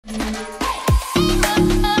What's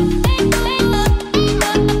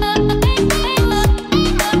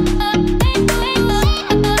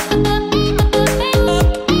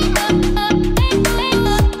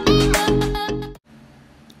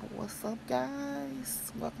up,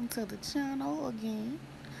 guys? Welcome to the channel again.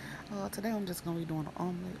 Today I'm just gonna be doing an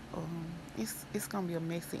omelet. It's gonna be a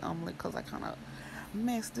messy omelet because I kind of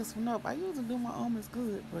messed this one up. I usually do my omelets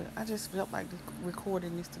good, but I just felt like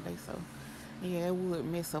recording this today, so yeah, it would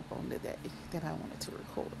mess up on the day that I wanted to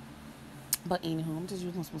record. But anywho, I'm just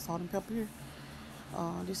using some salt and pepper here.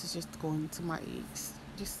 This is just going into my eggs,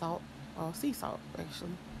 just salt, sea salt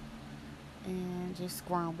actually, and just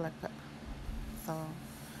ground black pepper. So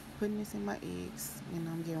putting this in my eggs, and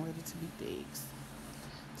I'm getting ready to beat the eggs.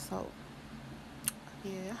 So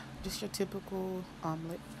yeah, just your typical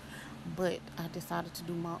omelet, but I decided to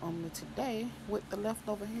do my omelet today with the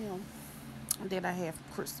leftover ham that I had for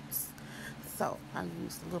Christmas. So I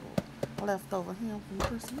used a little leftover ham from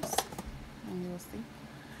Christmas, and you'll see.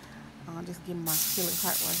 Just getting my skillet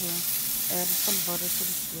hot right here. Adding some butter to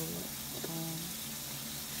the skillet,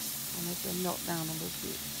 and let it melt down a little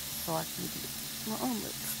bit so I can get my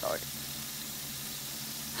omelet started.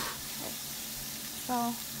 Okay.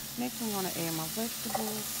 So next I'm gonna add my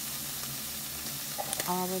vegetables.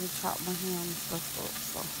 I already chopped my ham and stuff up,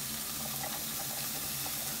 so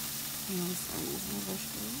I'm just gonna use my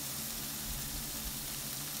vegetables.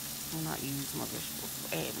 Well, not use my vegetables,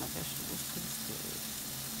 but add my vegetables to the skillet.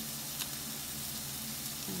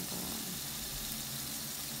 And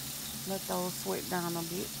let those sweat down a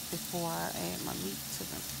bit before I add my meat to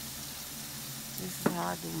them. This is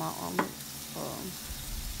how I do my omelet.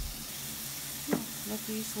 Let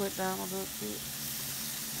these sweat down a little bit.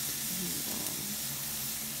 And,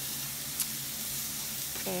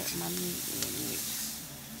 add my meat in mix.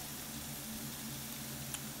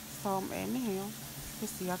 So I'm adding the ham. You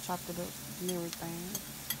see I chopped it up and everything.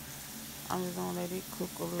 I'm just gonna let it cook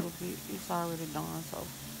a little bit. It's already done, so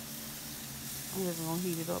I'm just gonna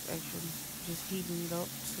heat it up actually. Just heating it up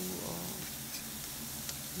to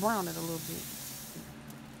brown it a little bit.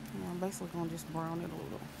 I'm basically gonna just brown it a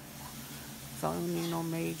little. So I don't need no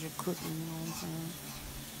major cooking, you know what I'm saying?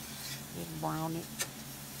 Just brown it.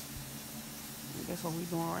 And that's what we're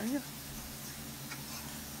doing right here.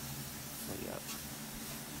 So yeah.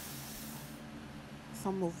 So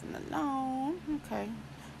moving along. Okay.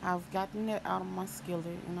 I've gotten it out of my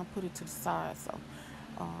skillet and I put it to the side. So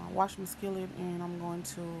wash my skillet and I'm going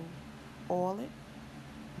to oil it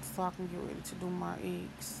so I can get ready to do my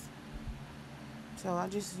eggs. So I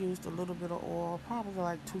just used a little bit of oil, probably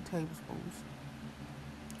like 2 tablespoons.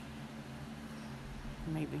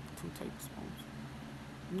 Maybe 2 tablespoons.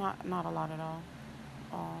 Not a lot at all.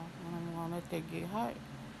 And I'm gonna let that get hot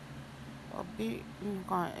a bit. I'm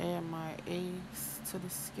gonna add my eggs to the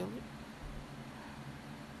skillet.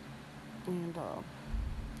 And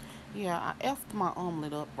yeah, I effed my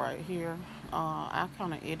omelet up right here. I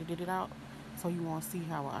kind of edited it out, so you want to see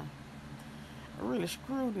how I really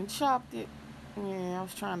screwed and chopped it. Yeah, I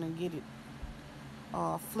was trying to get it,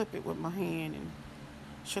 flip it with my hand, and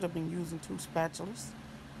should have been using 2 spatulas.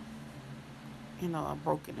 And I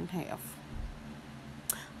broke it in half.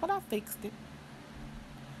 But I fixed it.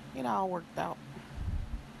 It all worked out.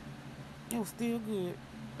 It was still good.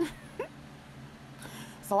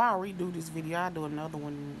 So I'll redo this video. I'll do another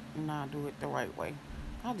one and I'll do it the right way.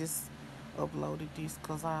 I just uploaded this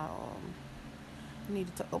because I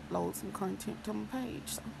needed to upload some content to my page.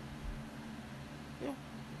 So yeah,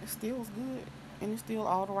 it still was good. And it's still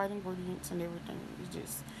all the right ingredients and everything. It's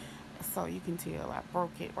just, so you can tell I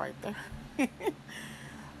broke it right there.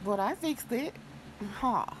 But I fixed it.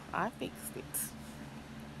 I fixed it.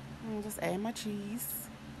 And just add my cheese.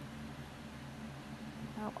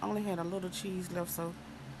 I only had a little cheese left, so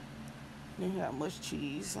didn't have much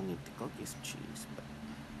cheese. I need to go get some cheese. But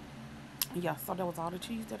yeah, so that was all the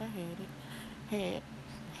cheese that I had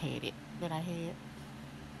that I had.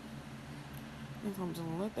 And so I'm just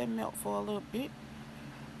gonna let that melt for a little bit.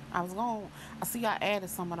 I see I added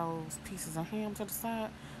some of those pieces of ham to the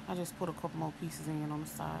side. I just put a couple more pieces in on the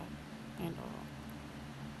side. And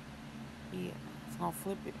yeah, it's gonna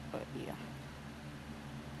flip it, but yeah.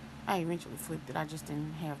 I eventually flipped it. I just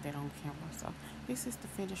didn't have that on camera. So this is the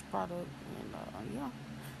finished product. And yeah,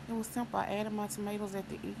 it was simple. I added my tomatoes at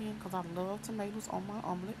the end because I love tomatoes on my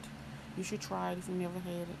omelet. You should try it if you never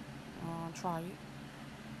had it. Try it.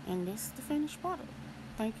 And this is the finished product.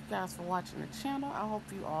 Thank you guys for watching the channel. I hope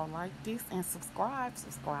you all like this and subscribe.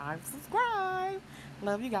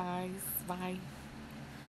 Love you guys. Bye.